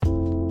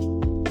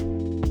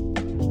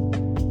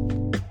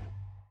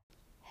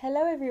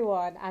Hello,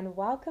 everyone, and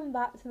welcome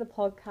back to the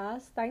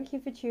podcast. Thank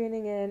you for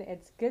tuning in.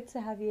 It's good to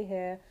have you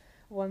here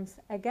once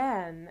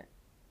again.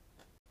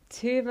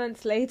 2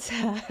 months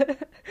later,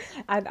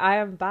 and I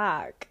am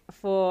back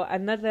for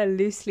another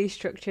loosely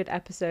structured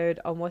episode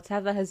on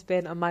whatever has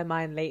been on my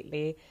mind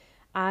lately.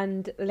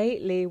 And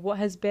lately, what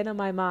has been on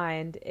my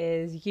mind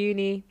is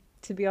uni,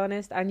 to be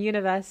honest, and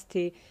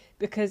university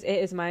because it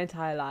is my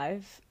entire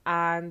life.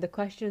 And the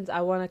questions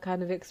I want to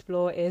kind of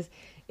explore is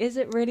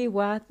it really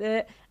worth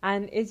it?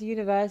 And is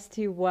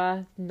university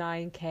worth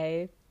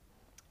 9k?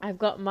 I've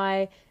got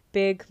my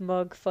big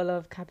mug full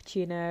of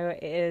cappuccino.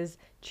 It is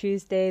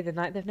Tuesday, the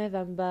 9th of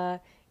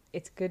November.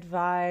 It's good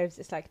vibes.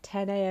 It's like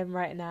 10 a.m.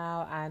 right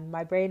now, and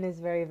my brain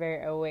is very,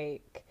 very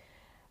awake.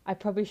 I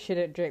probably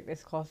shouldn't drink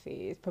this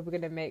coffee. It's probably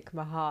going to make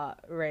my heart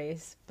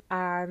race.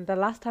 And the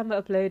last time I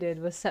uploaded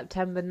was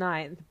September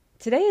 9th.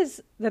 Today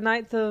is the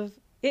 9th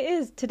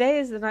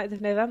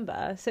of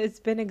November. So it's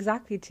been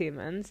exactly 2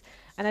 months.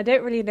 And I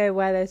don't really know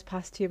where those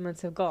past 2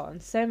 months have gone.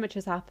 So much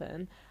has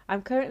happened.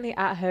 I'm currently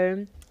at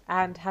home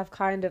and have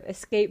kind of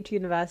escaped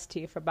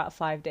university for about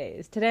 5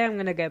 days. Today I'm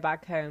going to go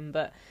back home.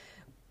 But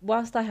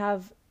whilst I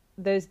have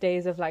those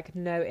days of like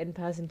no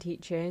in-person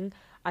teaching,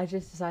 I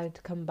just decided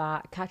to come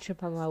back, catch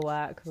up on my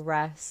work,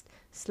 rest,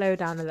 slow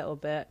down a little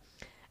bit.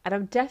 And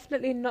I'm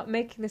definitely not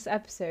making this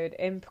episode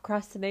in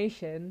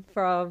procrastination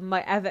from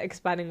my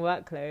ever-expanding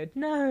workload.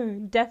 No,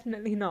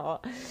 definitely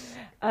not.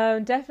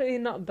 Definitely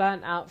not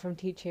burnt out from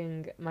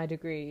teaching my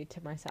degree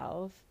to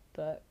myself,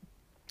 but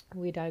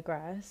we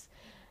digress.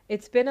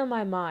 It's been on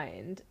my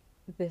mind,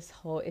 this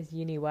whole is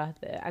uni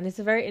worth it? And it's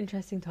a very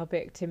interesting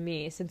topic to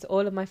me since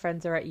all of my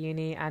friends are at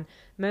uni and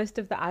most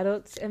of the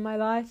adults in my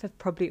life have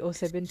probably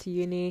also been to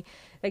uni.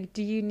 Like,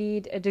 do you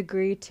need a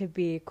degree to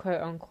be quote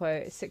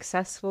unquote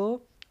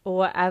successful or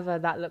whatever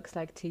that looks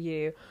like to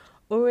you?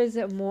 Or is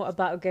it more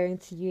about going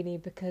to uni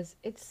because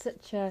it's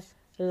such a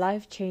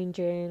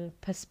life-changing,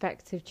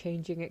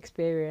 perspective-changing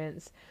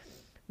experience?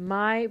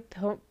 My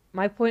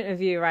point of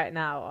view right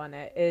now on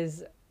it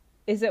is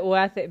it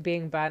worth it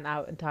being burnt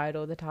out and tired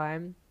all the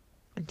time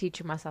and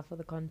teaching myself all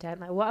the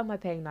content? Like, what am I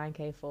paying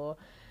 9k for?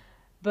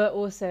 But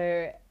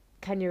also,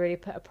 can you really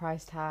put a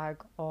price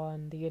tag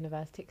on the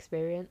university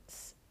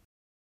experience?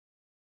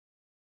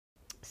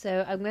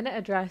 So I'm going to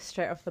address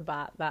straight off the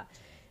bat that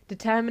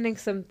determining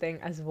something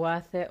as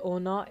worth it or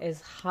not is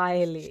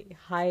highly,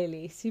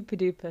 highly, super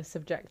duper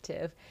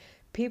subjective.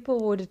 People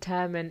will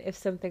determine if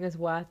something is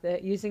worth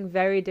it using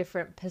very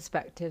different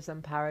perspectives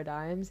and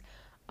paradigms.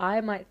 I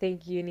might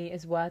think uni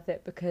is worth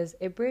it because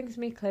it brings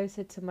me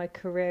closer to my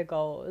career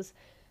goals.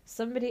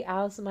 Somebody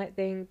else might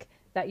think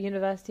that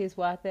university is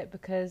worth it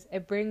because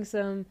it brings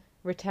them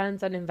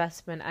returns on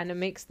investment and it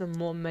makes them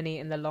more money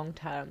in the long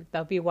term.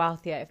 They'll be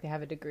wealthier if they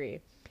have a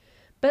degree.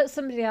 But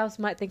somebody else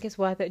might think it's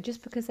worth it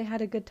just because they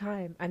had a good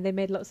time and they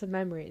made lots of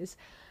memories.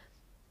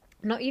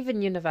 Not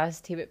even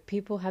university, but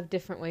people have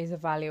different ways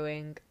of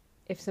valuing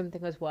if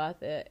something was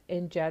worth it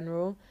in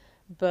general.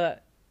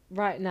 But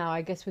right now,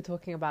 I guess we're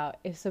talking about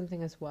if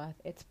something is worth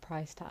its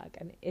price tag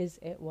and is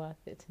it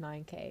worth its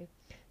 9k.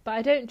 But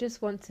I don't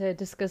just want to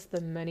discuss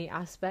the money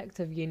aspect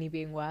of uni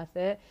being worth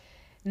it.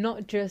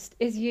 Not just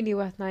is uni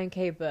worth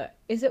 9k, but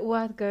is it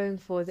worth going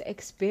for the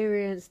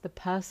experience, the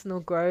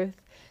personal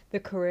growth, the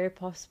career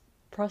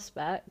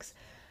prospects?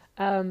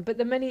 But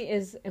the money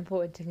is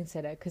important to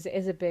consider because it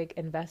is a big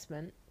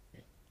investment.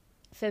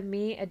 For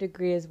me, a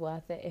degree is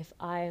worth it if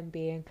I am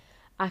being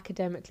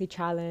academically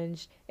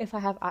challenged, if I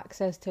have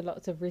access to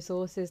lots of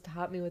resources to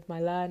help me with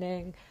my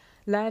learning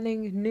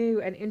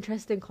new and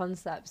interesting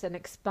concepts and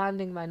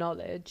expanding my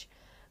knowledge.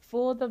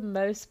 For the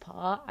most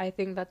part, I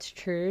think that's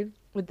true,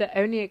 with the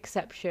only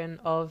exception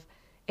of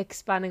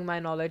expanding my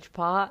knowledge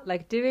part.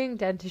 Like doing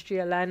dentistry,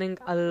 you're learning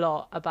a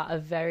lot about a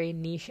very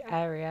niche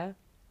area,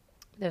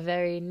 the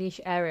very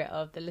niche area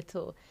of the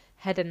little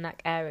head and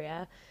neck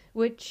area,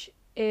 which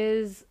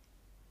is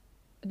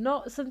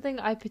not something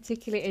I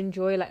particularly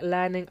enjoy, like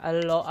learning a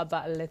lot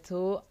about a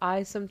little.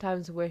 I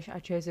sometimes wish I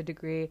chose a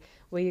degree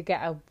where you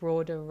get a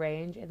broader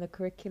range in the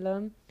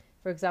curriculum.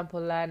 For example,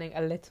 learning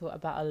a little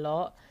about a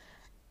lot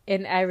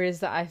in areas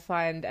that I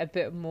find a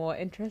bit more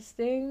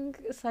interesting,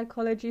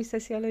 psychology,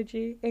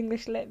 sociology,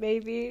 English lit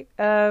maybe.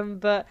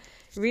 But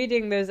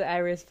reading those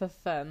areas for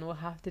fun will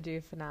have to do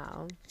for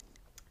now.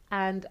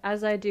 And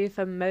as I do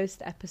for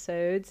most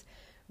episodes,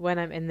 when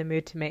I'm in the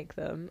mood to make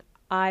them,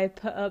 I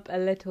put up a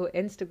little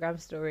Instagram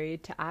story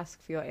to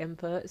ask for your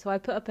input. So I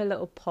put up a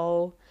little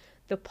poll.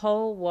 The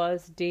poll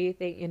was, do you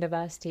think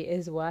university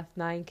is worth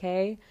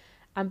 9k?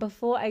 And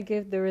before I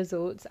give the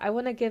results, I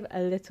want to give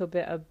a little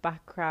bit of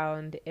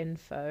background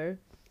info.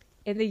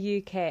 In the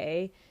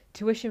UK,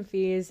 tuition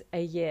fees per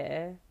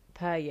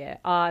year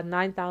are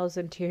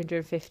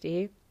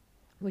 9,250,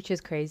 which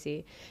is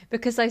crazy.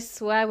 Because I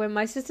swear when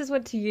my sisters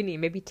went to uni,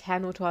 maybe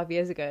 10 or 12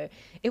 years ago,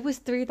 it was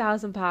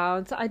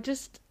 £3,000. I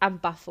just am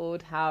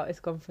baffled how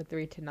it's gone from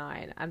 3 to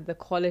 9. And the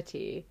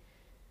quality,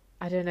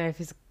 I don't know if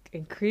it's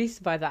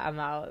increased by that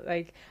amount.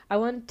 Like, I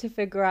wanted to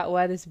figure out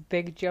where this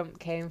big jump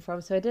came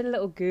from. So I did a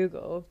little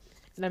Google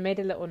and I made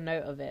a little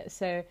note of it.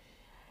 So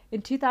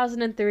In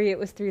 2003, it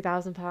was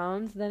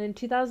 £3,000. Then in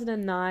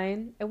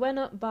 2009, it went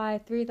up by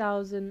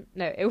 3,000.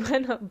 No, it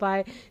went up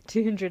by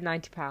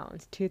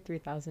 £290 to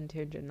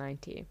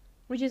 3,290,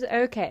 which is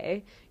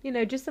okay. You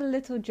know, just a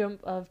little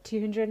jump of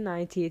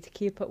 290 to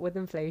keep up with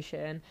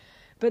inflation.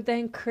 But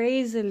then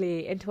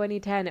crazily in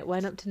 2010, it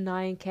went up to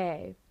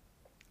 9k,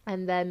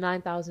 and then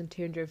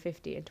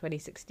 9,250 in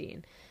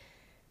 2016.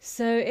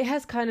 So it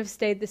has kind of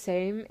stayed the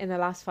same in the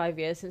last 5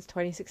 years since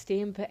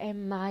 2016. But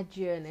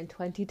imagine in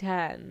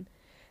 2010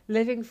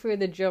 living through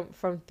the jump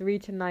from 3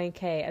 to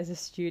 9k as a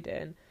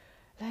student.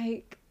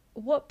 Like,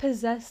 what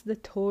possessed the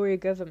Tory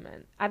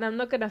government? And I'm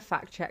not going to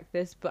fact check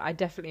this, but I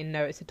definitely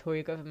know it's a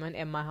Tory government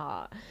in my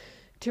heart.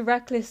 To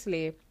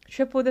recklessly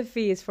triple the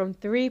fees from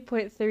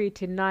 3.3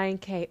 to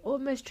 9k,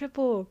 almost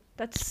triple.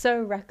 That's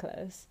so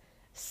reckless.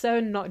 So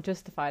not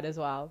justified as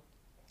well.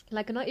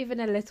 Like, not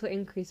even a little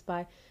increase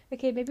by,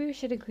 okay, maybe we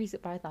should increase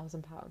it by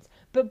 £1,000.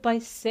 But by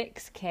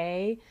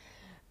 6k?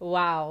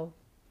 Wow.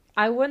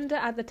 I wonder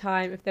at the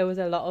time if there was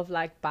a lot of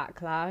like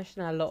backlash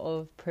and a lot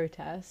of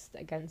protest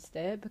against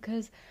it,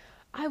 because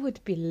I would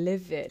be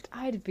livid.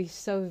 I'd be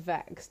so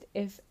vexed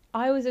if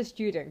I was a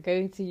student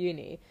going to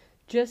uni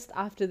just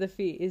after the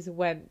fees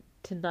went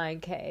to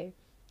 9k.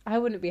 I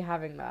wouldn't be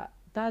having that.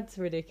 That's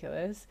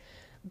ridiculous.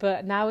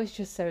 But now it's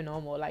just so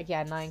normal. Like,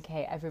 yeah,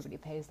 9k, everybody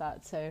pays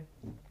that. So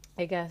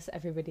I guess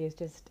everybody is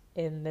just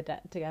in the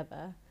debt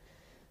together.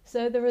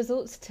 So the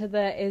results to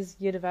the Is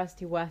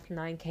University Worth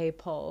 9k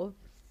poll,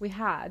 we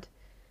had,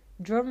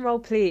 drum roll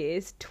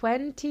please,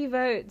 20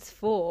 votes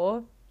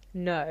for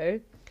no,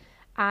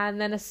 and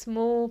then a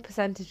small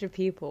percentage of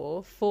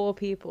people, 4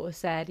 people,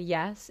 said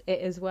yes,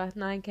 it is worth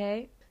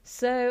 9k.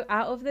 So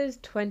out of those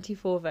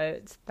 24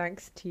 votes,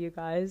 thanks to you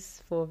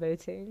guys for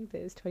voting,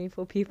 those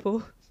 24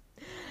 people,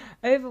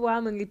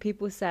 overwhelmingly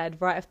people said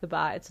right off the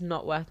bat it's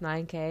not worth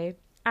 9k.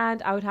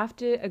 And I would have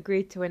to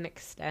agree to an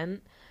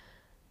extent.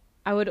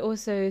 I would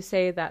also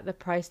say that the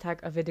price tag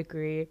of a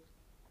degree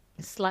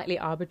is slightly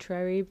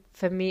arbitrary,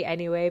 for me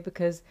anyway,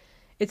 because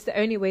it's the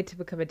only way to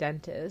become a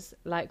dentist.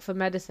 Like for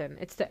medicine,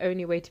 it's the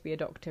only way to be a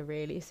doctor,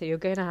 really. So you're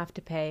going to have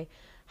to pay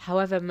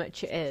however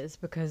much it is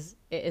because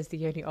it is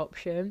the only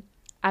option.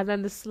 And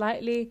then the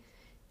slightly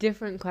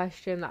different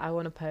question that I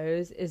want to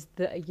pose is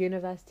the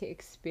university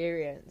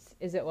experience.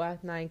 Is it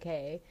worth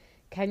 9k?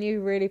 Can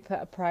you really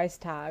put a price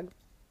tag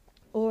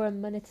or a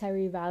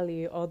monetary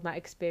value on that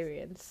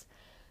experience?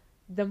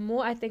 The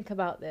more I think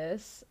about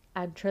this,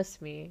 and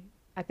trust me,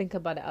 I think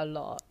about it a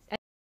lot.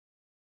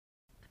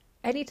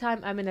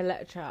 Anytime I'm in a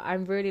lecture,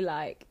 I'm really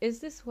like, is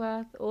this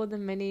worth all the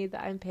money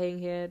that I'm paying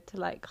here to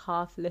like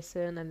half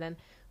listen, and then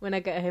when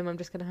I get home I'm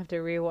just gonna have to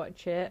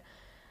rewatch it?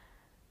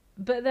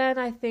 But then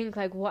I think,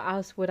 like, what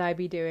else would I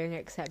be doing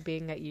except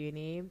being at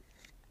uni?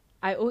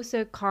 I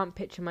also can't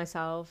picture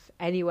myself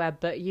anywhere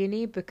but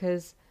uni,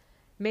 because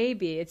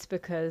maybe it's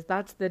because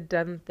that's the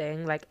dumb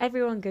thing. Like,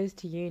 everyone goes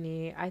to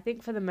uni. I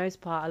think for the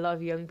most part, a lot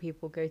of young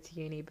people go to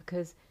uni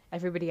because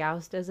everybody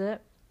else does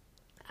it.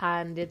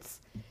 And it's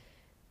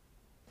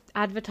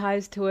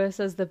advertised to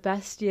us as the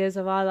best years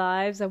of our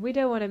lives. And we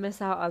don't want to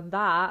miss out on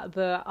that.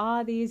 But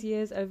are these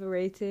years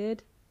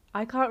overrated?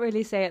 I can't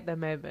really say at the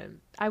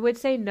moment. I would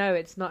say no,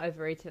 it's not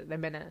overrated at the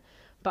minute.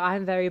 But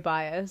I'm very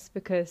biased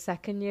because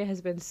second year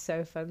has been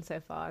so fun so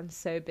far and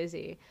so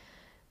busy.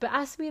 But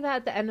ask me that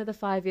at the end of the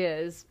 5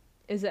 years,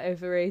 is it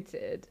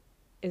overrated?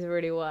 Is it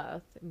really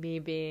worth me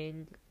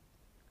being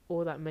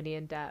all that money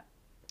in debt?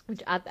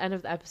 Which at the end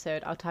of the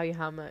episode, I'll tell you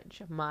how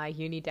much my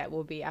uni debt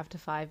will be after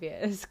 5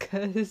 years.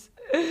 Because,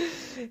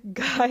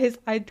 guys,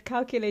 I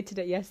calculated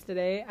it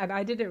yesterday and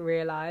I didn't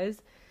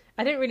realise.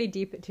 I didn't really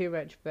deep it too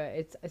much, but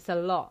it's a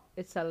lot.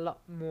 It's a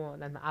lot more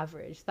than the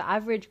average. The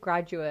average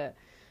graduate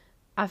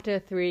after a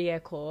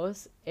 3-year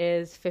course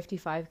is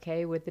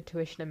 55k with the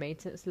tuition and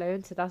maintenance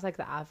loan. So that's like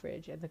the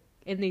average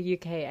in the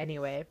UK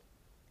anyway,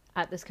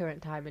 at this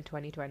current time in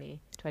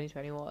 2020,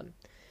 2021.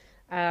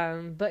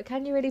 But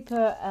can you really put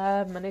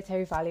a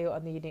monetary value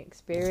on the uni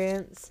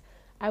experience?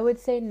 I would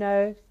say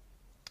no,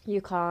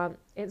 you can't.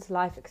 It's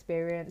life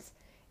experience.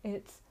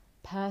 It's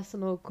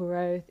personal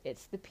growth.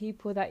 It's the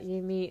people that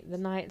you meet, the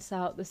nights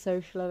out, the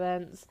social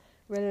events,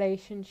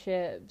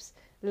 relationships,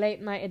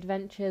 late night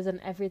adventures, and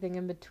everything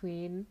in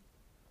between.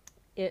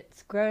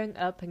 It's growing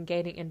up and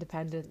gaining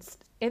independence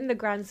in the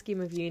grand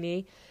scheme of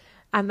uni,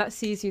 and that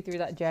sees you through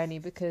that journey,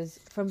 because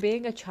from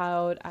being a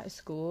child at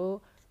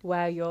school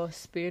where you're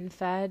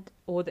spoon-fed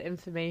all the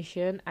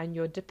information and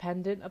you're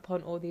dependent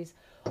upon all these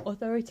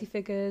authority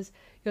figures,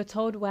 you're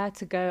told where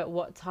to go at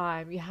what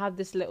time, you have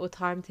this little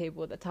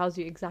timetable that tells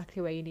you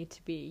exactly where you need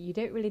to be. You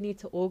don't really need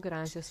to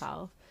organise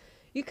yourself.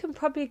 You can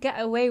probably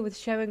get away with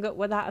showing up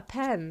without a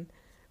pen.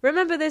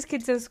 Remember those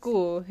kids in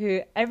school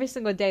who every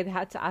single day they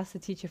had to ask the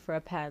teacher for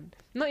a pen?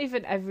 Not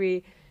even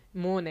every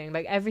morning,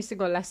 like every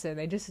single lesson,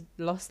 they just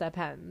lost their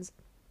pens.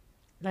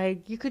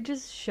 Like, you could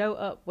just show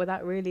up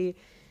without really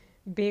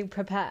being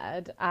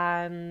prepared,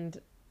 and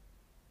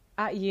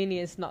at uni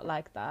it's not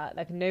like that.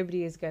 Like,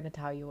 nobody is going to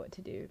tell you what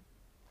to do.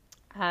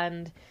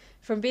 And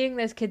from being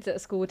those kids at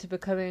school to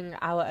becoming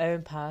our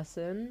own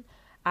person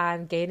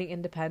and gaining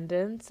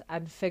independence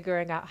and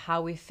figuring out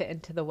how we fit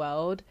into the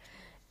world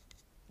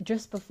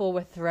just before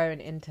we're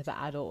thrown into the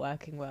adult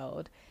working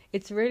world.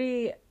 It's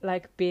really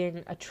like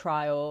being a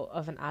trial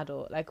of an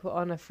adult. Like we're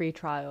on a free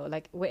trial.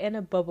 Like we're in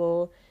a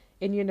bubble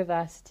in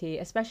university,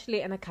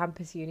 especially in a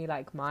campus uni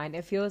like mine.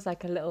 It feels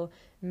like a little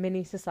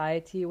mini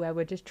society where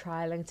we're just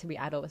trialing to be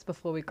adults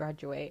before we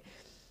graduate.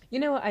 You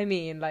know what I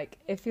mean? Like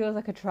it feels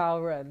like a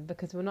trial run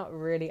because we're not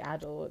really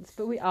adults,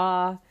 but we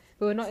are.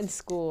 But we're not in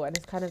school, and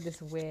it's kind of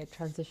this weird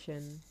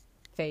transition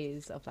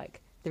phase of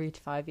like 3 to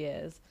 5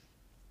 years.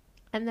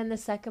 And then the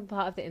second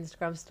part of the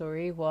Instagram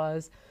story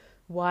was,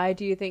 why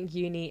do you think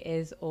uni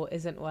is or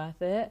isn't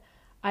worth it?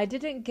 I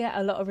didn't get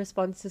a lot of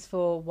responses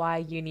for why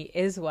uni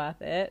is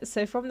worth it.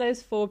 So from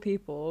those 4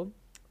 people,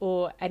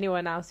 or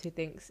anyone else who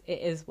thinks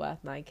it is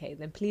worth 9K,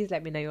 then please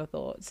let me know your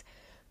thoughts.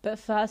 But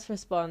first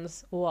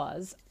response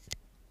was,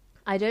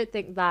 I don't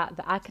think that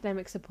the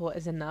academic support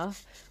is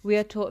enough. We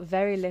are taught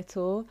very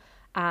little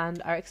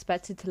and are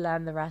expected to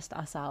learn the rest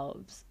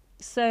ourselves.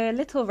 So a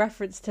little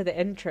reference to the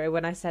intro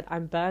when I said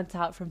I'm burnt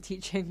out from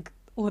teaching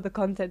all the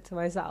content to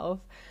myself.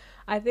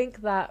 I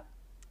think that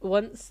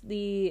once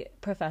the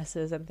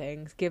professors and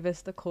things give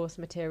us the course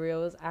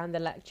materials and the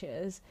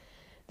lectures,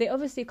 they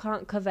obviously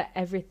can't cover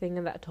everything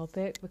in that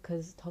topic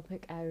because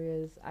topic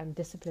areas and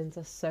disciplines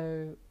are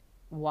so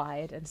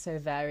wide and so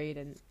varied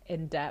and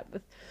in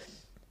depth.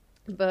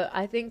 But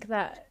I think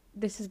that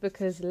this is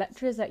because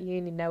lecturers at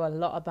uni know a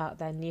lot about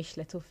their niche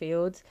little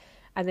fields,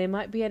 and they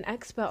might be an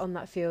expert on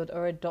that field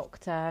or a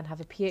doctor and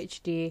have a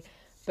PhD,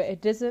 but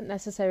it doesn't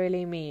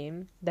necessarily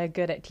mean they're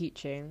good at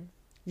teaching.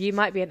 You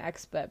might be an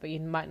expert, but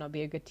you might not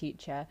be a good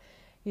teacher.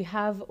 You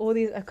have all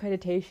these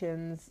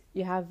accreditations,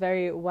 you have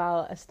very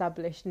well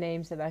established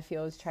names in their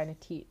fields trying to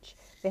teach.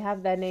 They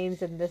have their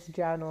names in this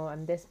journal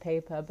and this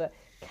paper, but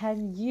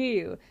can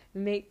you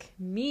make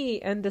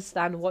me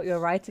understand what you're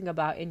writing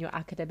about in your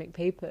academic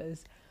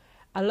papers?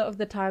 A lot of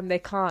the time they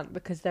can't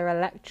because they're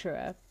a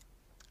lecturer.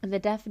 And the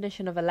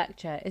definition of a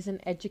lecture is an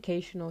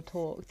educational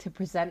talk to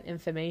present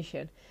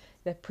information.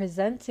 They're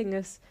presenting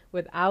us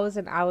with hours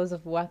and hours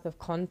of worth of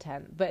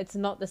content, but it's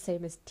not the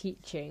same as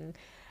teaching,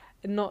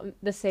 not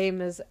the same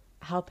as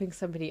helping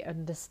somebody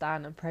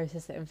understand and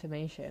process the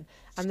information.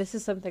 And this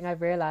is something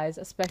I've realized,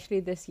 especially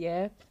this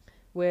year,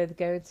 with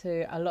going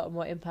to a lot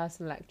more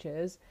in-person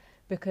lectures,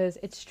 because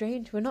it's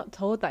strange. We're not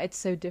told that it's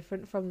so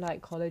different from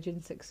like college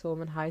and sixth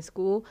form and high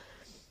school.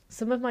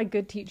 Some of my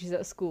good teachers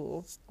at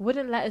school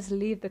wouldn't let us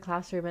leave the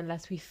classroom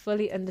unless we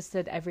fully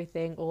understood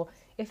everything, or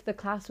if the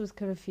class was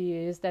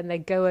confused, then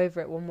they'd go over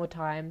it one more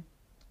time,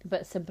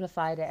 but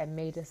simplified it and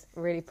made us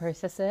really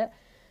process it.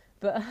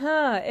 But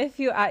if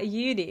you're at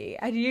uni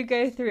and you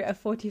go through a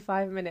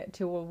 45-minute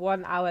to a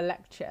 1 hour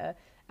lecture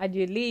and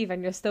you leave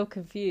and you're still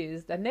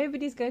confused, then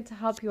nobody's going to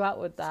help you out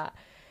with that.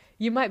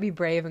 You might be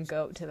brave and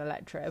go up to the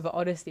lecturer, but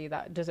honestly,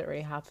 that doesn't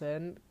really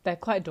happen. They're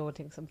quite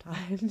daunting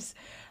sometimes.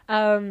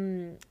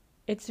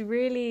 It's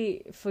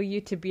really for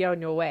you to be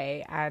on your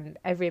way and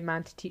every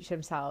man to teach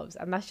themselves,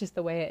 and that's just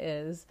the way it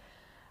is.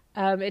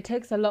 It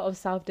takes a lot of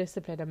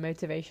self-discipline and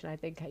motivation, I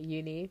think, at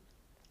uni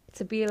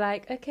to be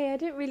like, okay, I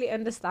didn't really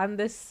understand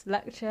this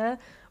lecture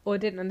or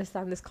didn't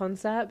understand this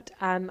concept,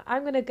 and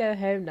I'm going to go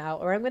home now,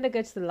 or I'm going to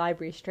go to the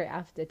library straight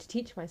after to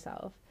teach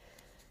myself.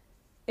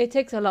 It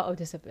takes a lot of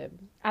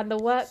discipline, and the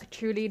work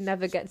truly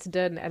never gets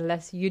done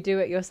unless you do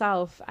it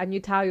yourself and you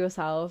tell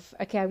yourself,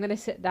 okay, I'm going to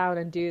sit down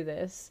and do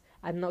this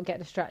and not get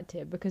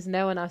distracted because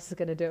no one else is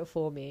going to do it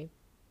for me.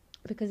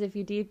 Because if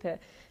you deep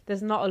it,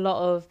 there's not a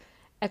lot of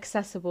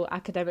accessible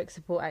academic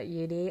support at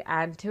uni,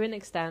 and to an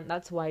extent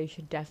that's why you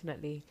should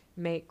definitely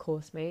make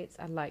course mates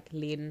and like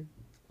lean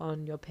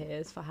on your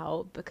peers for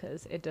help,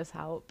 because it does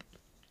help.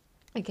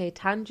 Okay,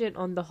 tangent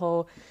on the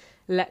whole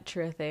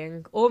lecturer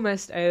thing,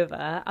 almost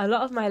over. A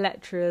lot of my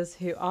lecturers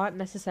who aren't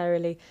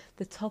necessarily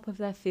the top of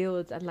their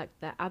fields and like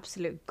they're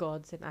absolute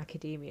gods in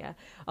academia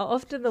are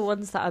often the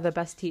ones that are the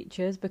best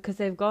teachers, because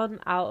they've gone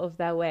out of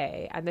their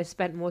way and they've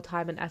spent more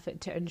time and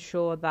effort to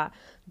ensure that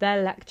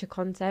their lecture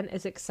content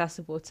is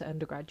accessible to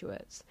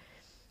undergraduates,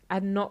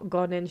 and not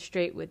gone in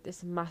straight with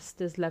this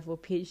master's level,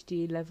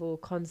 PhD level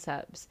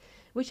concepts,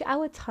 which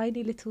our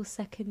tiny little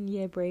second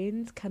year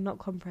brains cannot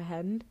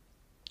comprehend.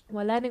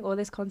 We're learning all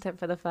this content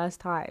for the first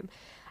time,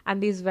 and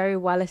these very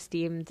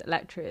well-esteemed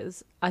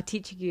lecturers are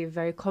teaching you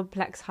very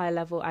complex,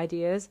 high-level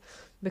ideas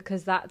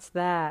because that's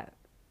their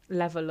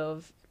level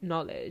of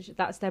knowledge,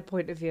 that's their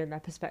point of view and their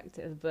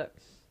perspective. But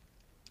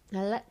the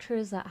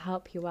lecturers that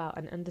help you out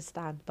and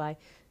understand by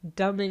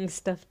dumbing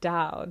stuff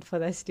down for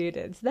their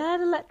students, they're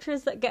the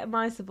lecturers that get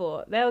my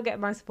support. They'll get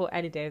my support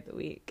any day of the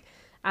week,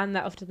 and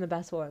they're often the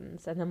best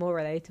ones, and they're more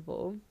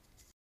relatable.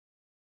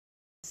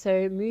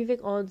 So moving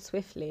on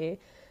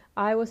swiftly,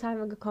 I was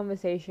having a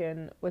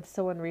conversation with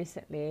someone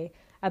recently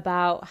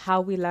about how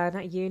we learn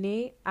at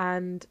uni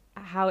and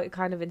how it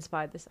kind of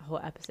inspired this whole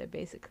episode,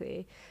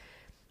 basically.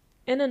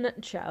 In a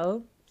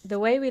nutshell, the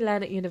way we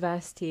learn at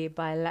university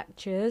by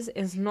lectures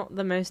is not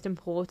the most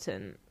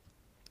important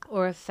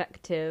or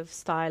effective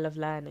style of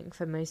learning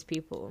for most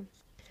people.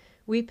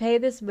 We pay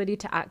this money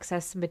to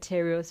access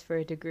materials for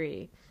a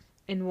degree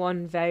in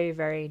one very,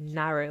 very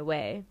narrow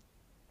way.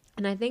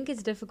 And I think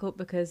it's difficult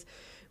because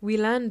we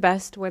learn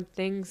best when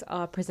things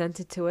are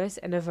presented to us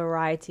in a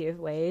variety of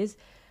ways.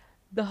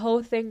 The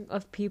whole thing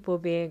of people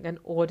being an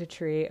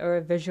auditory or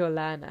a visual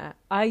learner,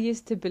 I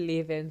used to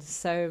believe in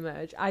so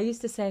much. I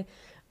used to say,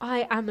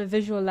 I am a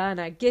visual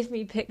learner. Give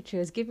me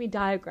pictures, give me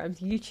diagrams,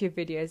 YouTube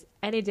videos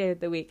any day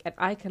of the week, and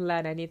I can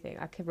learn anything.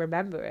 I can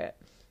remember it.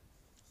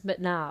 But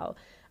now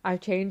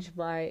I've changed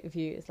my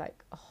views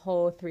like a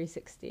whole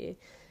 360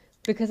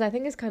 because I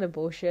think it's kind of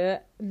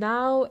bullshit.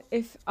 Now,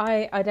 if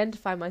I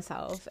identify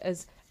myself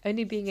as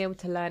only being able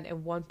to learn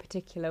in one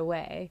particular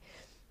way,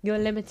 you're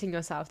limiting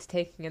yourself to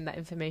taking in that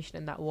information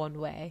in that one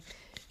way.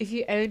 If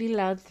you only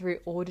learn through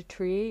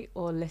auditory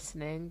or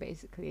listening,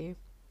 basically,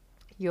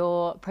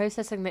 you're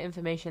processing the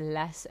information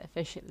less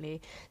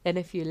efficiently than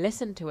if you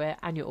listen to it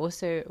and you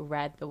also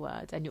read the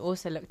words and you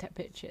also looked at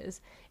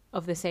pictures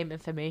of the same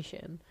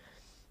information.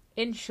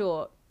 In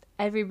short,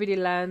 everybody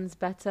learns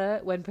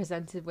better when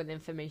presented with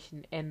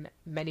information in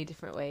many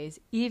different ways,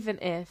 even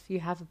if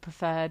you have a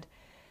preferred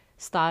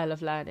style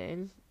of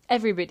learning.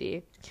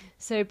 Everybody.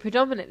 So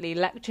predominantly,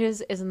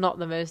 lectures is not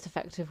the most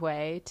effective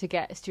way to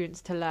get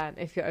students to learn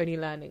if you're only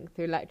learning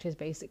through lectures,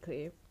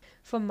 basically.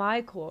 For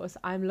my course,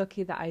 I'm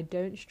lucky that I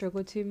don't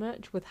struggle too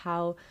much with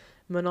how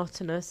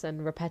monotonous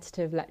and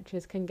repetitive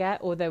lectures can get,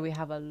 although we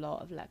have a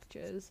lot of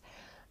lectures.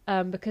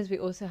 Because we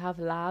also have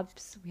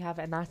labs, we have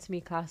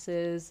anatomy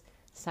classes,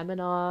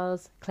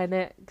 seminars,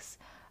 clinics,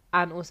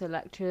 and also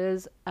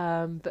lectures.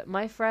 But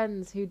my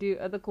friends who do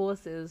other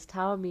courses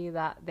tell me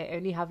that they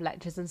only have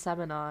lectures and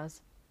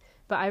seminars.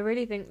 But I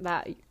really think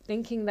that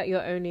thinking that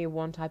you're only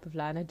one type of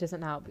learner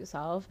doesn't help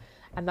yourself.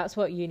 And that's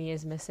what uni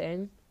is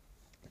missing.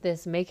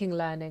 This making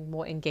learning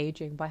more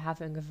engaging by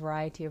having a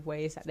variety of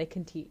ways that they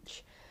can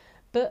teach.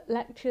 But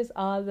lectures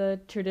are the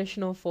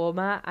traditional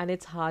format, and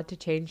it's hard to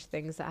change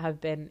things that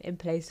have been in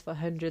place for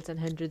hundreds and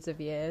hundreds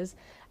of years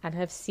and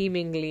have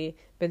seemingly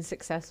been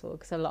successful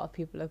because a lot of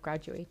people have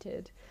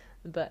graduated,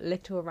 but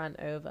little ran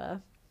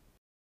over.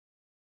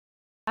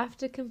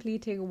 After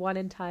completing one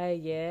entire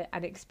year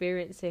and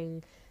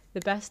experiencing the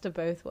best of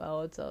both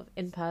worlds of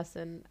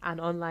in-person and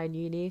online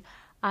uni,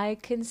 I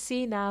can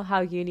see now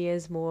how uni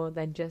is more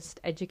than just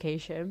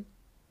education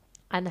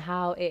and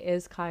how it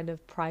is kind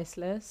of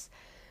priceless.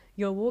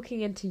 You're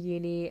walking into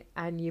uni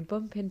and you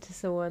bump into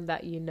someone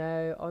that you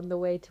know on the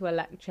way to a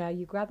lecture.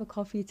 You grab a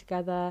coffee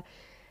together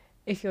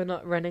if you're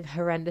not running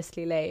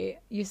horrendously late.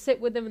 You sit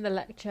with them in the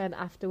lecture and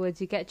afterwards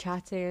you get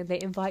chatting and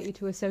they invite you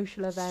to a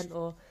social event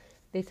or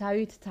they tell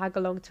you to tag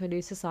along to a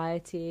new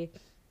society.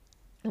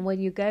 And when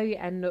you go, you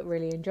end up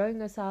really enjoying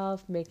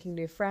yourself, making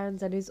new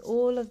friends, and it's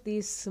all of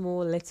these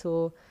small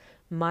little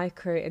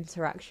micro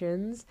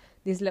interactions,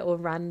 these little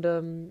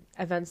random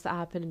events that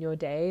happen in your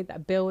day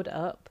that build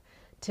up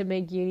to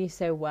make uni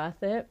so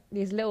worth it.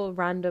 These little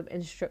random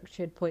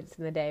unstructured points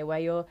in the day where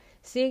you're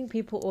seeing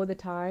people all the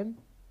time,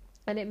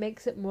 and it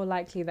makes it more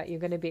likely that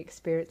you're going to be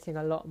experiencing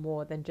a lot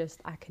more than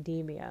just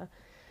academia.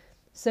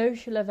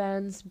 Social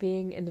events,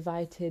 being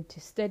invited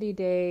to study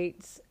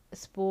dates,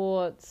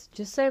 sports,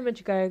 just so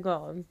much going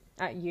on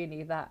at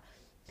uni that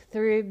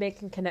through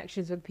making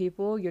connections with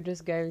people, you're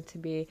just going to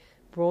be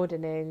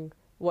broadening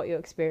what you're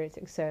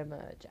experiencing so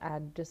much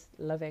and just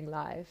loving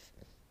life.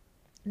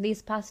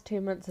 These past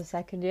 2 months of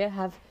second year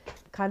have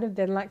kind of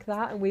been like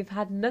that, and we've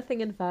had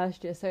nothing in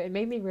first year, so it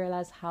made me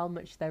realise how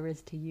much there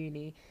is to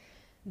uni.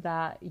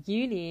 That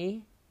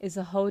uni is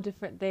a whole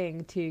different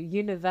thing to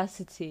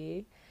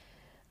university,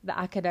 the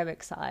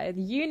academic side.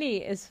 Uni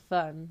is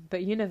fun,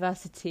 but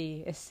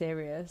university is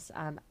serious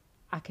and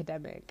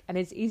academic, and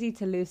it's easy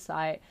to lose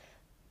sight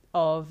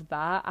of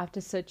that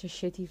after such a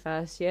shitty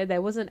first year.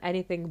 There wasn't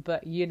anything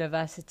but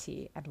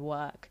university and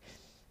work,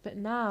 but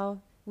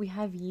now we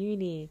have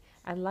uni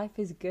and life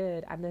is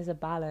good and there's a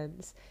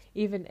balance,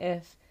 even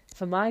if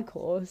for my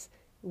course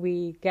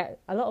we get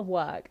a lot of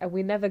work and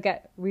we never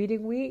get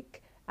reading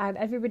week, and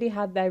everybody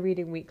had their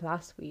reading week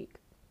last week.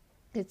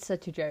 It's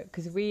such a joke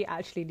because we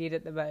actually need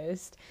it the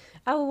most.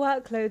 Our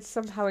workload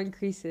somehow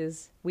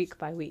increases week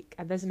by week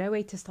and there's no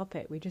way to stop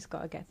it. We just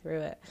got to get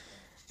through it.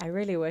 I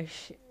really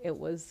wish it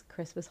was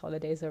Christmas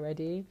holidays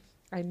already.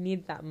 I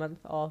need that month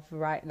off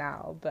right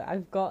now, but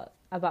I've got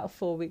about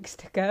 4 weeks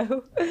to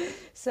go.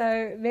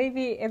 So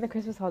maybe in the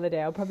Christmas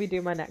holiday, I'll probably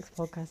do my next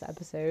podcast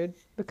episode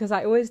because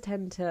I always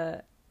tend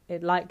to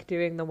like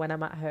doing them when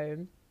I'm at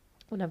home,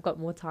 when I've got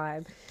more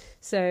time.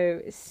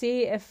 So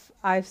see if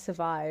I've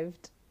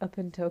survived up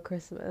until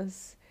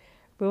Christmas.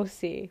 We'll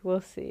see.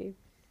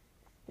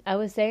 I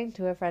was saying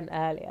to a friend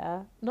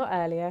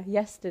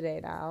yesterday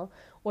now,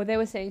 or they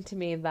were saying to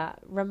me that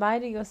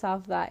reminding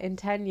yourself that in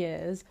 10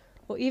 years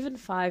or even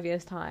 5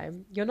 years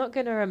time, you're not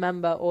going to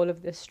remember all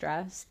of this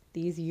stress,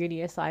 these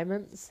uni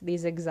assignments,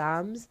 these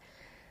exams.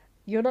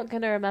 You're not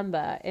going to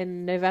remember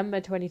in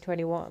November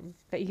 2021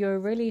 that you're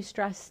really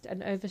stressed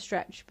and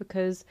overstretched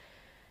because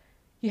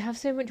you have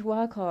so much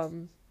work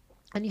on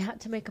and you had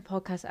to make a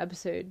podcast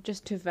episode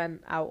just to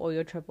vent out all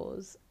your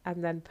troubles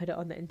and then put it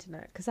on the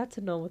internet because that's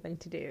a normal thing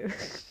to do.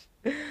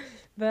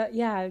 But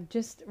yeah,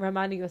 just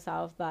reminding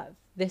yourself that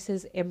this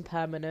is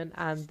impermanent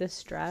and this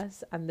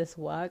stress and this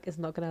work is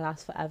not going to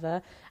last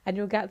forever, and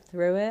you'll get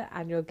through it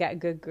and you'll get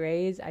good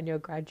grades and you'll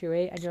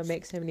graduate and you'll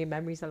make so many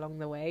memories along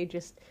the way.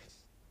 Just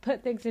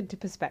put things into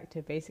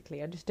perspective basically,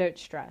 and just don't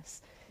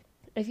stress.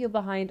 If you're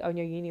behind on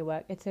your uni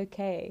work, it's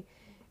okay.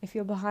 If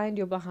you're behind,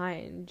 you're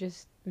behind.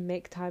 Just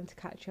make time to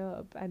catch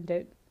up and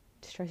don't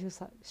stress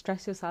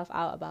yourself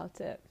out about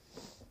it.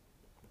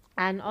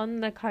 And on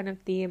the kind of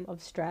theme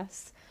of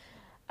stress,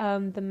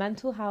 the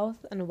mental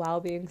health and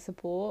well-being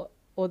support,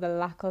 or the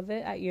lack of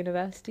it at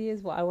university,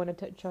 is what I want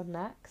to touch on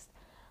next.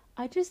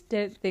 I just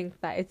don't think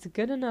that it's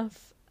good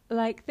enough.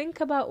 Like, think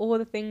about all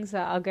the things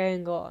that are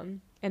going on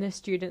in a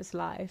student's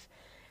life.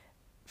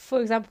 For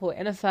example,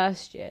 in a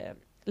first year,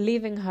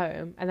 leaving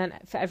home, and then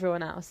for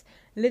everyone else,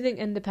 living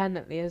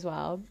independently as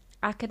well,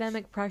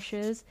 academic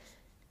pressures,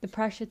 the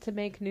pressure to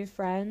make new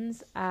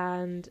friends,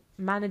 and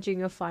managing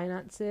your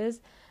finances.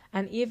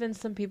 And even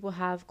some people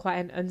have quite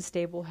an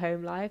unstable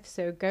home life,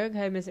 so going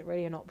home isn't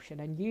really an option,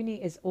 and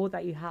uni is all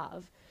that you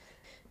have.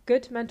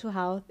 Good mental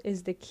health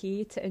is the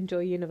key to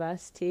enjoy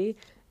university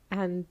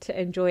and to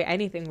enjoy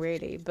anything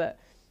really, but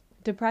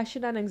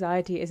depression and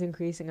anxiety is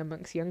increasing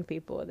amongst young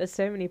people. There's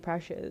so many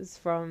pressures,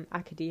 from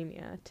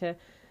academia to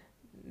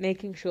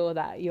making sure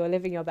that you're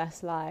living your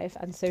best life,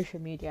 and social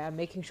media,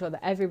 making sure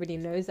that everybody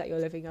knows that you're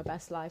living your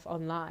best life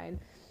online.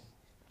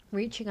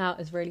 Reaching out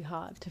is really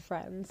hard to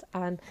friends,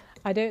 and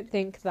I don't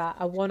think that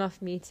a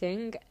one-off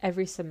meeting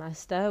every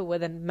semester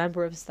with a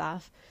member of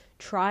staff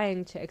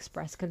trying to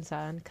express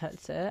concern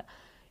cuts it.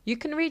 You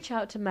can reach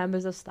out to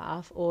members of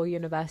staff or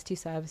university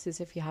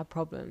services if you have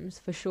problems,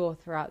 for sure,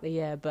 throughout the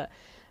year, but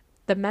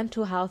the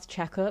mental health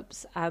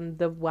checkups and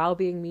the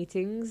well-being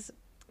meetings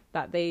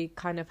that they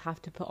kind of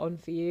have to put on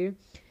for you,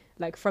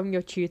 like from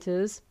your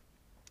tutors,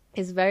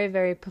 is very,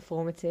 very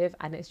performative,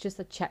 and it's just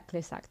a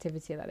checklist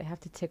activity that they have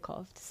to tick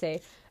off to say,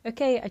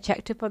 okay, I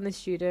checked up on the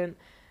student.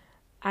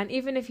 And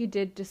even if you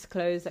did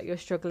disclose that you're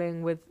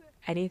struggling with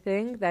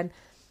anything, then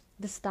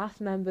the staff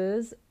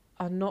members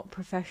are not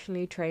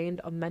professionally trained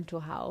on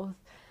mental health,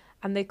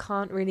 and they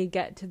can't really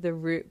get to the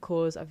root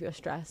cause of your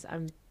stress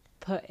and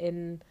put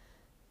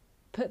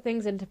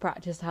things into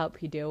practice to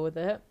help you deal with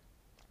it.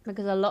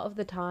 Because a lot of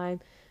the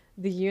time,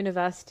 the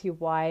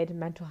university-wide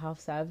mental health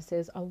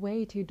services are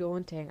way too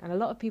daunting, and a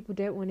lot of people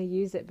don't want to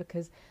use it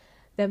because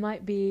there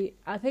might be,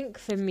 I think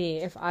for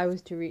me, if I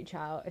was to reach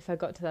out, if I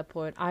got to that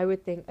point, I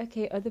would think,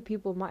 okay, other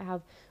people might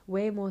have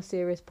way more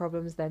serious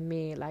problems than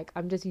me, like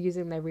I'm just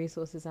using their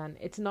resources and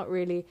it's not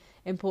really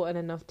important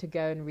enough to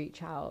go and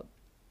reach out.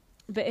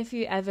 But if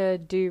you ever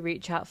do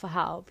reach out for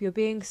help, you're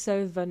being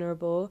so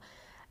vulnerable,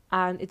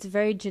 and it's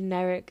very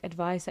generic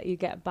advice that you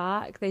get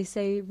back. They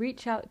say,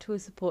 reach out to a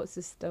support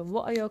system.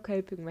 What are your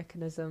coping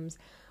mechanisms?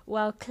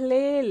 Well,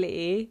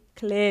 clearly,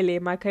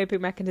 my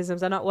coping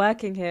mechanisms are not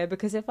working here,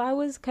 because if I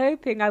was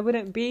coping, I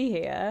wouldn't be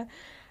here.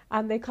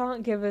 And they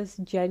can't give us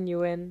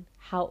genuine,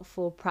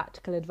 helpful,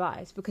 practical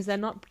advice because they're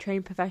not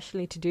trained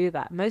professionally to do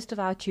that. Most of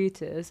our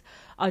tutors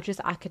are just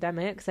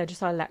academics. They're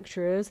just our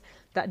lecturers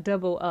that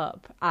double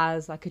up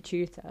as like a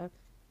tutor.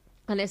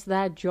 And it's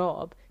their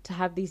job to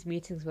have these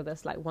meetings with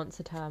us like once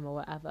a term or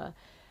whatever.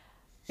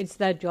 It's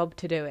their job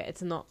to do it.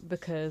 It's not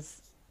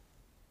because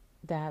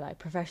they're like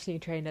professionally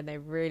trained and they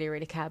really,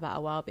 really care about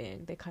our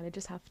well-being. They kind of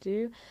just have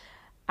to.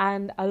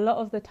 And a lot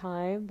of the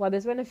time, well,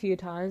 there's been a few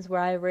times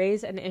where I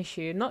raise an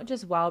issue, not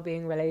just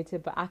well-being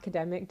related, but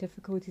academic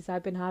difficulties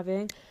I've been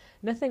having.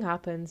 Nothing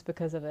happens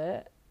because of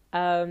it.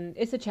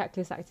 It's a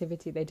checklist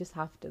activity. They just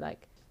have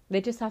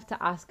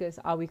to ask us,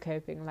 are we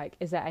coping? Like,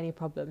 is there any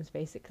problems,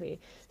 basically?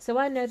 So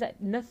I know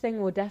that nothing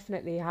will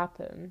definitely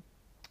happen.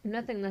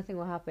 Nothing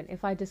will happen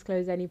if I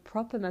disclose any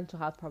proper mental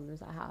health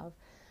problems I have.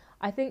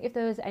 I think if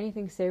there was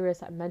anything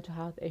serious like mental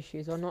health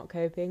issues or not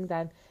coping,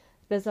 then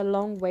there's a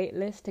long wait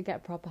list to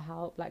get proper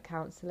help, like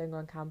counselling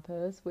on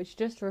campus, which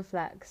just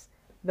reflects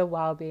the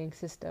well-being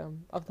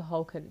system of the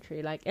whole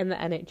country, like in the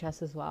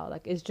NHS as well.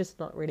 Like, it's just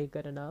not really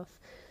good enough.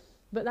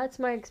 But that's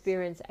my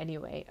experience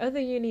anyway. Other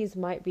unis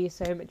might be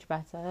so much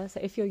better. So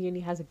if your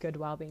uni has a good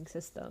wellbeing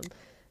system,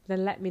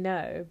 then let me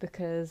know,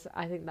 because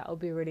I think that would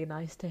be really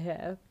nice to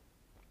hear.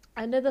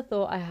 Another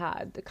thought I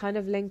had, kind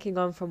of linking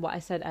on from what I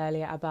said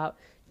earlier about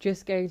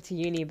just going to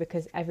uni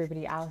because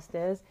everybody else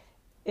does,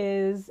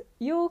 is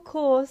your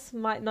course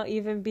might not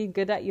even be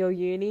good at your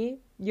uni.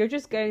 You're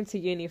just going to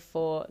uni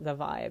for the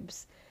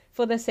vibes,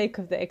 for the sake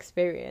of the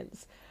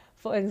experience.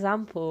 For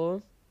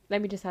example,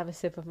 let me just have a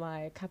sip of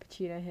my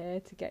cappuccino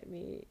here to get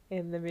me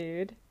in the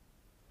mood.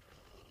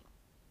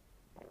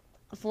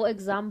 For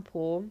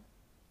example,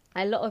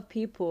 a lot of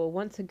people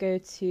want to go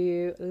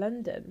to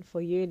London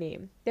for uni.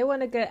 They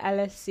want to go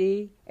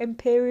LSE,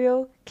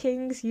 Imperial,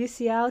 King's,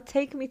 UCL.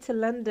 Take me to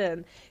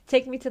London.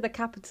 Take me to the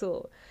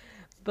capital.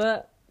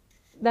 But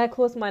their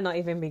course might not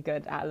even be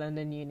good at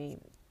London uni.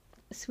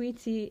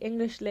 Sweetie,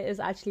 English lit is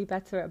actually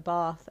better at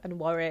Bath and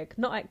Warwick,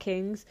 not at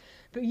King's,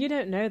 but you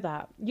don't know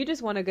that. You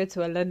just want to go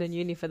to a London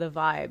uni for the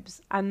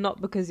vibes, and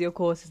not because your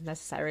course is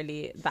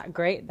necessarily that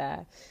great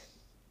there.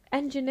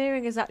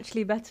 Engineering is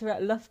actually better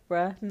at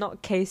Loughborough,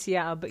 not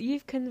KCL, but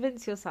you've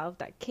convinced yourself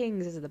that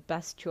King's is the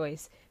best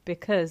choice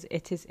because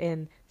it is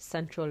in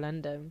central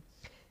London.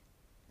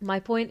 My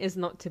point is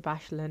not to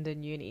bash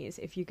London unis.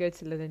 If you go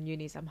to London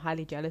unis, I'm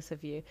highly jealous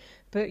of you.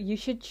 But you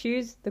should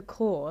choose the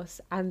course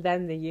and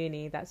then the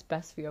uni that's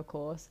best for your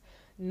course,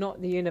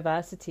 not the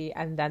university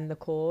and then the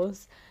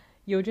course.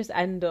 You'll just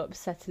end up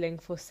settling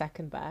for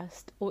second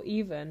best or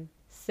even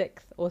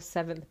sixth or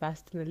seventh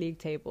best in the league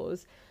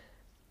tables.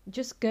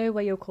 Just go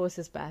where your course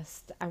is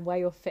best and where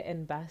you're fit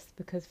in best,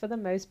 because for the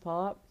most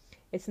part,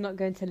 it's not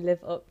going to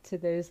live up to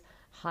those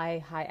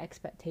high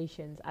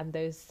expectations and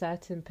those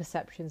certain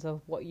perceptions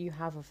of what you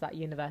have of that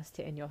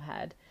university in your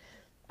head.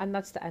 And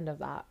that's the end of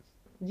that.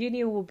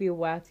 Uni will be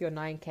worth your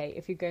 9k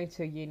if you're going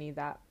to a uni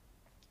that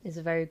is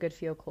very good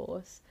for your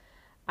course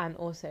and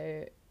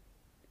also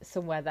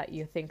somewhere that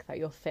you think that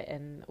you're fit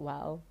in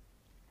well.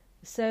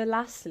 So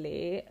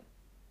lastly,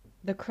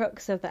 the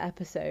crux of the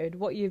episode,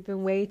 what you've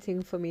been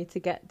waiting for me to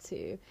get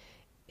to,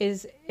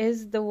 is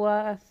the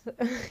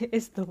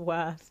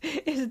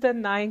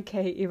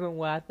 9k even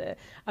worth it?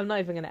 I'm not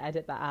even going to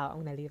edit that out.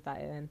 I'm going to leave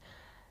that in.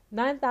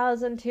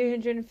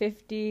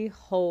 9,250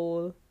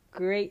 whole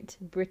Great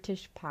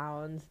British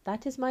pounds.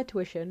 That is my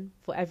tuition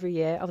for every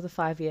year of the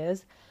 5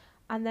 years.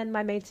 And then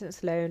my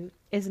maintenance loan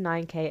is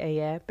 9k a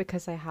year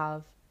because I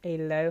have a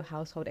low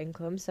household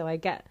income. So I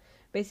get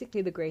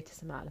basically the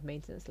greatest amount of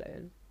maintenance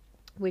loan,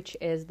 which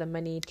is the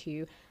money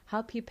to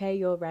help you pay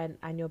your rent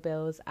and your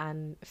bills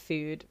and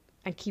food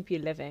and keep you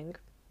living.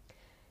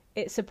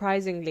 It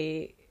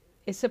surprisingly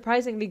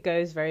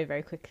goes very,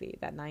 very quickly,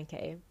 that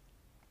 9k.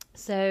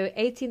 So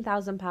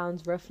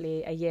 £18,000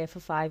 roughly a year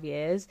for 5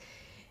 years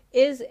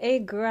is a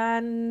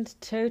grand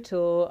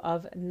total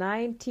of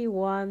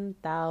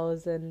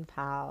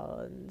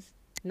 £91,000.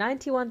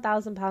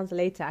 £91,000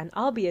 later, and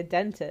I'll be a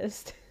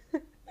dentist.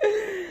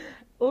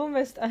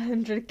 Almost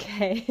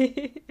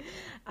 100k.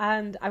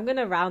 And I'm going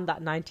to round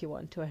that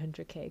 91 to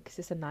 100k because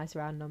it's a nice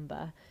round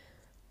number,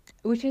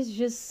 which is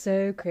just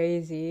so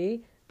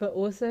crazy. But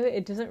also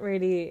it doesn't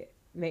really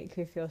make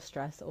me feel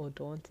stressed or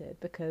daunted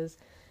because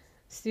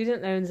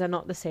student loans are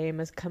not the same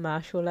as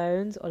commercial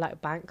loans or like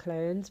bank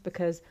loans,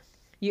 because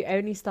you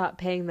only start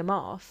paying them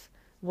off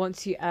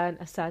once you earn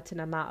a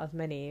certain amount of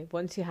money.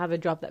 Once you have a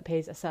job that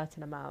pays a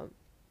certain amount,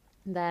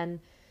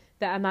 then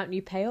the amount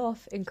you pay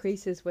off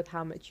increases with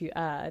how much you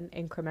earn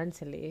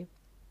incrementally.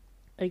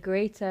 A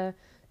greater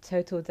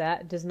total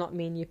debt does not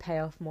mean you pay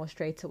off more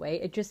straight away.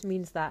 It just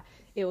means that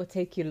it will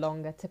take you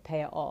longer to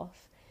pay it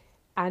off.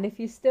 And if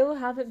you still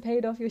haven't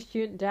paid off your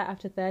student debt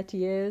after 30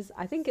 years,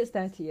 I think it's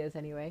 30 years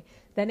anyway,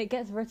 then it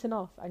gets written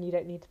off and you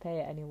don't need to pay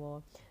it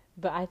anymore.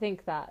 But I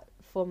think that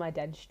for my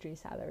dentistry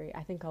salary,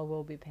 I think I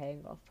will be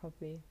paying off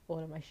probably all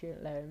of my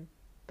student loan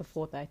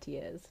before 30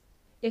 years.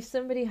 If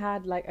somebody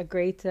had like a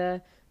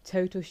greater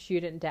total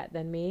student debt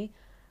than me,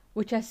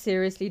 which I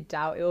seriously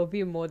doubt it will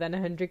be more than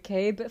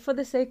 100k, but for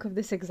the sake of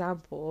this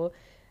example,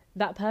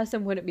 that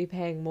person wouldn't be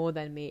paying more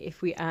than me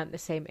if we earned the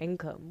same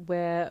income.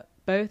 We're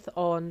both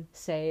on,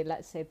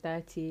 let's say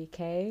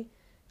 30k,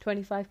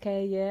 25k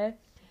a year,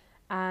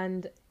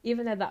 and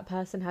even though that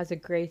person has a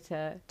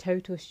greater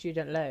total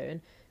student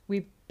loan,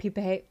 we'd be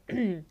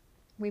paying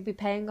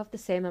off the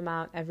same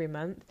amount every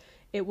month.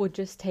 It would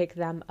just take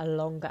them a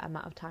longer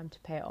amount of time to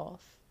pay it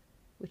off,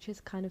 which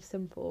is kind of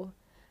simple.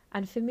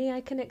 And for me,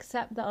 I can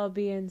accept that I'll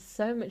be in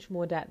so much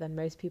more debt than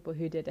most people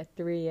who did a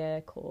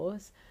 3-year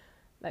course,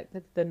 like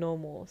the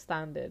normal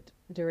standard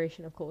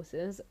duration of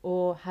courses,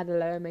 or had a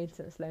lower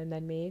maintenance loan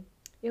than me.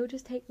 It will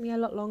just take me a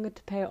lot longer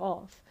to pay it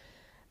off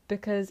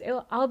because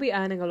I'll be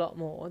earning a lot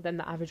more than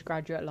the average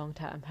graduate long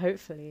term.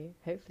 Hopefully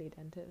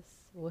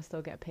dentists will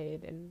still get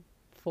paid in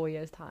 4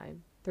 years'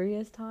 time, 3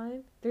 years'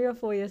 time, 3 or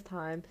 4 years'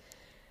 time,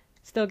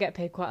 still get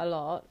paid quite a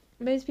lot.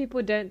 Most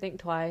people don't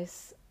think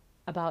twice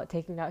about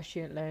taking out a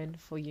student loan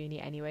for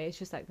uni anyway. It's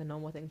just like the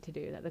normal thing to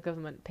do, that the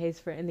government pays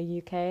for it in the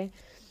UK.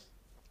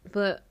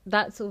 But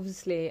that's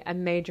obviously a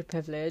major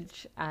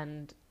privilege,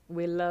 and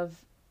we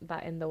love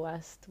that in the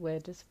West we're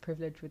just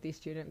privileged with these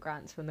student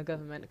grants from the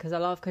government, because a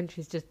lot of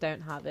countries just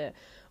don't have it,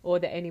 or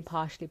they only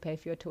partially pay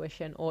for your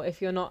tuition, or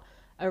if you're not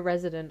a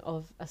resident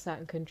of a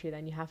certain country,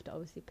 then you have to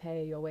obviously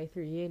pay your way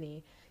through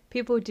uni.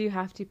 People do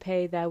have to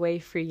pay their way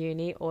through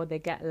uni, or they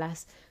get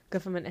less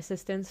government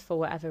assistance for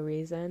whatever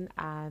reason.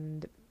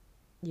 And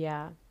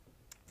yeah,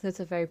 so it's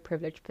a very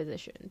privileged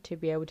position to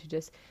be able to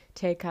just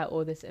take out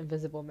all this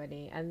invisible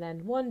money, and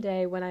then one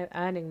day when I'm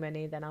earning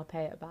money, then I'll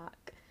pay it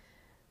back.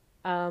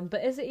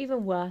 But is it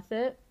even worth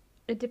it?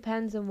 It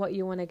depends on what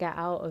you want to get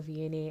out of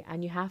uni,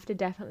 and you have to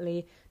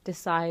definitely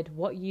decide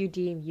what you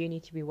deem uni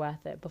to be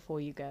worth it before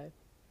you go,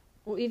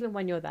 or even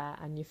when you're there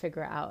and you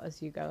figure it out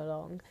as you go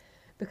along.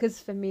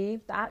 Because for me,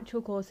 the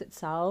actual course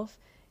itself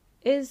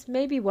is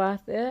maybe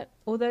worth it,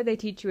 although they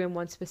teach you in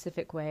one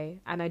specific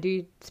way, and I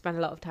do spend a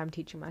lot of time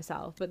teaching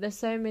myself. But there's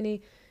so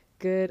many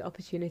good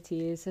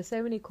opportunities, there's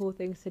so many cool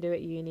things to do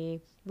at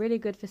uni, really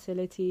good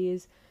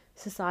facilities,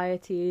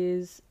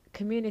 societies,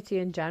 community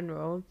in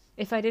general.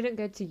 If I didn't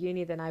go to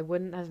uni, then I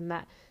wouldn't have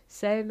met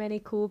so many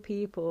cool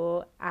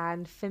people,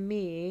 and for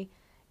me,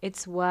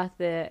 it's worth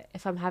it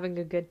if I'm having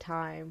a good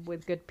time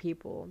with good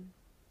people,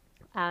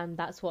 and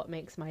that's what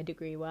makes my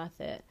degree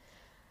worth it.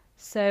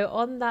 So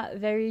on that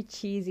very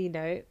cheesy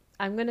note,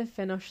 I'm gonna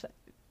finish.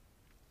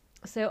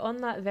 So on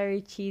that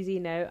very cheesy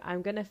note,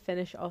 I'm gonna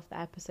finish off the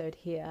episode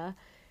here.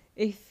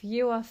 If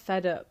you are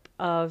fed up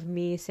of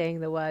me saying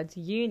the words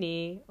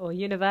uni or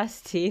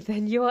university,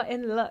 then you are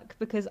in luck,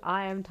 because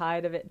I am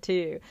tired of it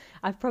too.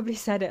 I've probably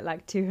said it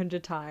like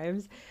 200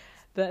 times.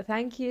 But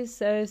thank you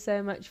so,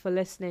 so much for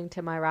listening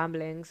to my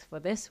ramblings for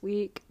this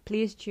week.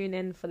 Please tune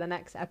in for the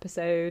next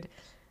episode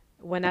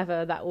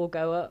whenever that will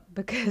go up,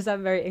 because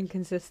I'm very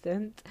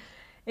inconsistent.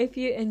 If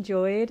you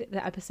enjoyed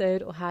the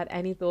episode or had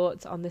any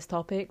thoughts on this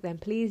topic, then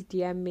please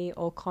DM me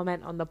or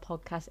comment on the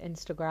podcast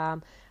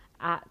Instagram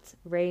at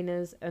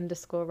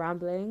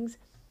Rainers_ramblings.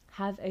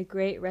 Have a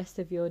great rest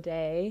of your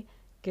day.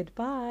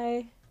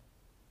 Goodbye.